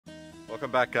Welcome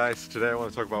back, guys. Today I want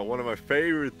to talk about one of my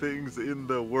favorite things in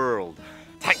the world.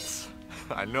 Tights!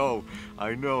 I know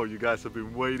you guys have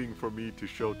been waiting for me to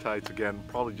show tights again,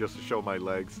 probably just to show my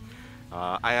legs.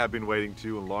 I have been waiting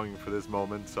too and longing for this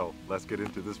moment, so let's get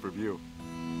into this review.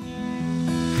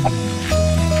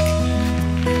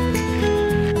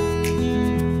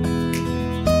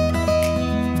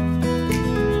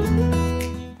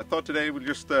 Today we'll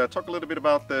just talk a little bit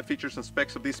about the features and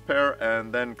specs of this pair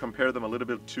and then compare them a little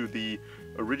bit to the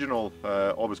original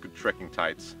Abisko trekking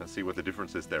tights and see what the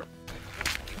difference is there.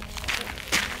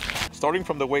 Starting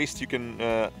from the waist, you can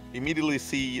immediately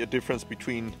see a difference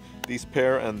between these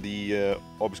pair and the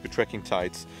Abisko trekking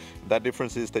tights. That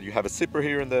difference is that you have a zipper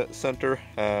here in the center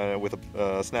with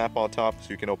a snap on top so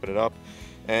you can open it up,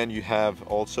 and you have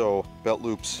also belt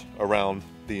loops around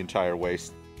the entire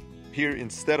waist. Here,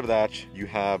 instead of that, you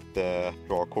have the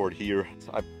draw cord here.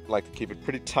 I like to keep it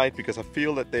pretty tight because I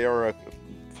feel that they are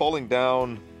falling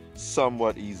down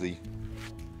somewhat easy.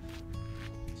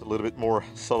 It's a little bit more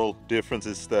subtle difference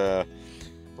is the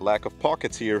lack of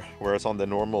pockets here, whereas on the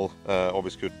normal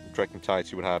Abisko trekking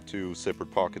tights you would have two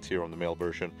zippered pockets here on the male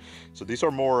version. So these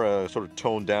are more sort of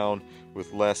toned down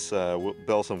with less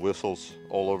bells and whistles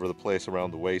all over the place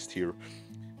around the waist here.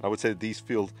 I would say these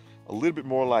feel a little bit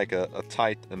more like a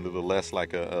tight and a little less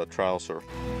like a trouser.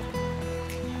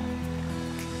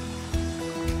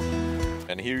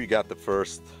 And here you got the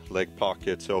first leg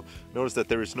pocket. So notice that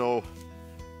there is no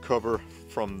cover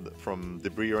from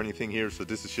debris or anything here. So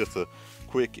this is just a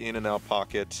quick in and out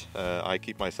pocket. I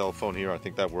keep my cell phone here. I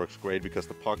think that works great because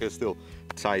the pocket is still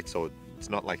tight. So it's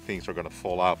not like things are gonna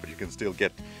fall out, but you can still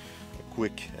get a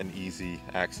quick and easy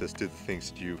access to the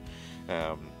things that you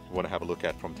want to have a look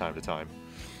at from time to time.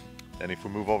 And if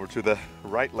we move over to the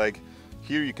right leg,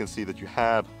 here you can see that you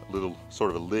have a little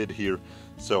sort of a lid here,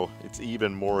 so it's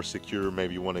even more secure.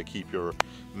 Maybe you want to keep your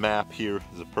map here,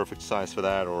 is a perfect size for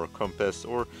that, or a compass,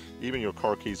 or even your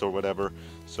car keys or whatever,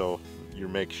 so you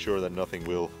make sure that nothing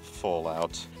will fall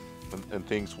out and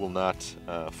things will not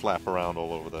flap around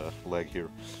all over the leg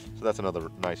here. So that's another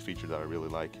nice feature that I really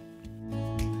like.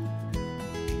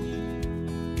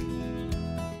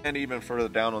 And even further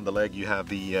down on the leg you have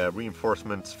the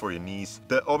reinforcements for your knees.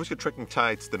 The Abisko trekking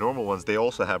tights, the normal ones, they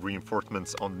also have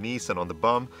reinforcements on the knees and on the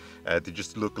bum. They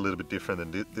just look a little bit different,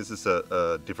 and this is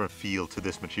a different feel to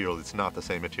this material. It's not the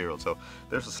same material, so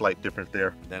there's a slight difference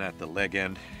there. Then at the leg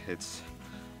end it's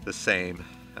the same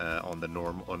on the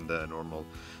normal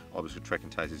Abisko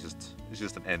trekking tights. It's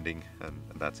just an ending and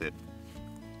that's it.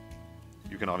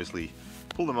 You can obviously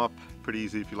pull them up pretty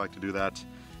easy if you like to do that.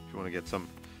 If you want to get some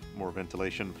more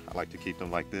ventilation, I like to keep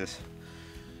them like this,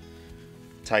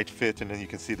 tight fit, and then you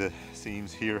can see the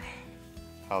seams here,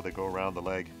 how they go around the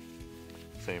leg.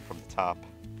 Same from the top,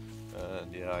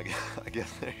 and yeah, I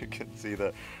guess there you can see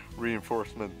the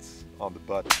reinforcements on the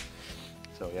butt.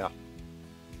 So yeah,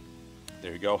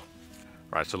 there you go.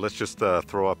 Right, so let's just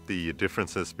throw up the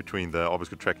differences between the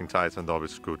Abisko trekking tights and the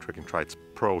Abisko trekking tights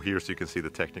Pro here, so you can see the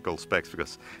technical specs,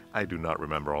 because I do not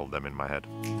remember all of them in my head.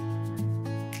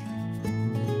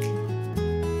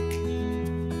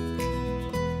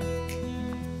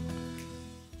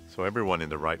 So everyone in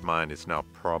the right mind is now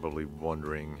probably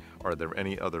wondering, are there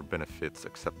any other benefits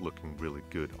except looking really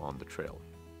good on the trail?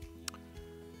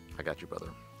 I got you, brother.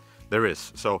 There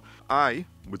is. So I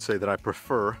would say that I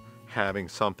prefer having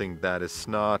something that is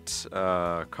not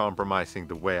compromising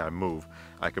the way I move.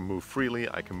 I can move freely,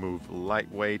 I can move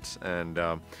lightweight, and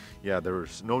yeah,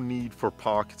 there's no need for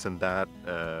pockets in that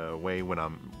way when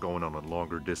I'm going on a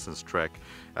longer distance trek.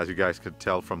 As you guys could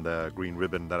tell from the green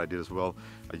ribbon that I did as well,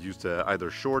 I used either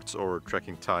shorts or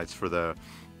trekking tights for the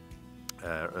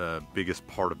biggest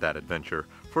part of that adventure,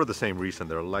 for the same reason.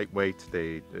 They're lightweight,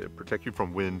 they protect you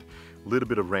from wind, a little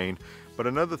bit of rain. But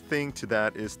another thing to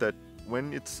that is that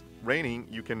when it's raining,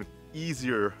 you can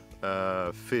easier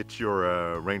fit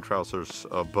your rain trousers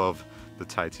above the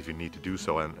tights if you need to do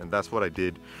so, and that's what I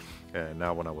did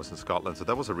now when I was in Scotland. So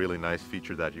that was a really nice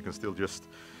feature, that you can still just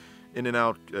in and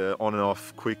out, on and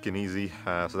off, quick and easy.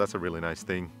 So that's a really nice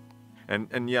thing.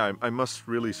 And yeah, I must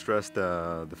really stress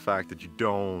the fact that you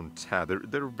don't have,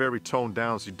 they're very toned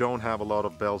down, so you don't have a lot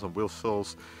of bells and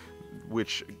whistles,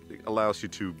 which allows you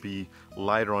to be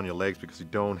lighter on your legs because you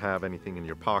don't have anything in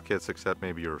your pockets except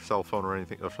maybe your cell phone or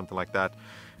anything or something like that.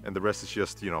 And the rest is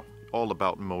just, you know, all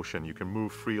about motion. You can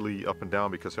move freely up and down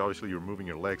because obviously you're moving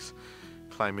your legs,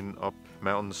 climbing up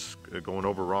mountains, going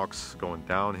over rocks, going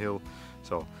downhill.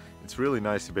 So it's really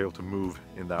nice to be able to move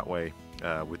in that way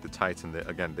with the tights, and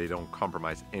again, they don't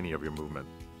compromise any of your movement,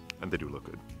 and they do look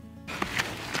good.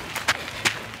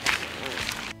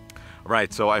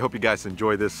 Right, so I hope you guys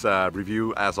enjoy this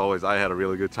review. As always, I had a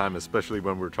really good time, especially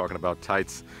when we were talking about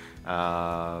tights.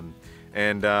 Yeah,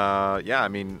 I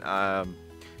mean,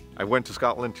 I went to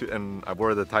Scotland and I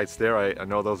wore the tights there. I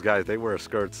know those guys, they wear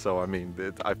skirts, so I mean,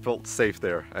 I felt safe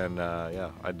there. And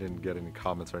yeah, I didn't get any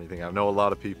comments or anything. I know a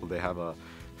lot of people, they have a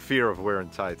fear of wearing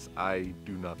tights. I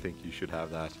do not think you should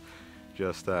have that.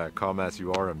 Just come as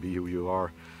you are and be who you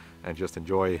are, and just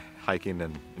enjoy hiking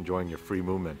and enjoying your free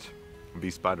movement. Be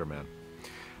Spider-Man.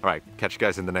 All right, catch you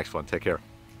guys in the next one. Take care.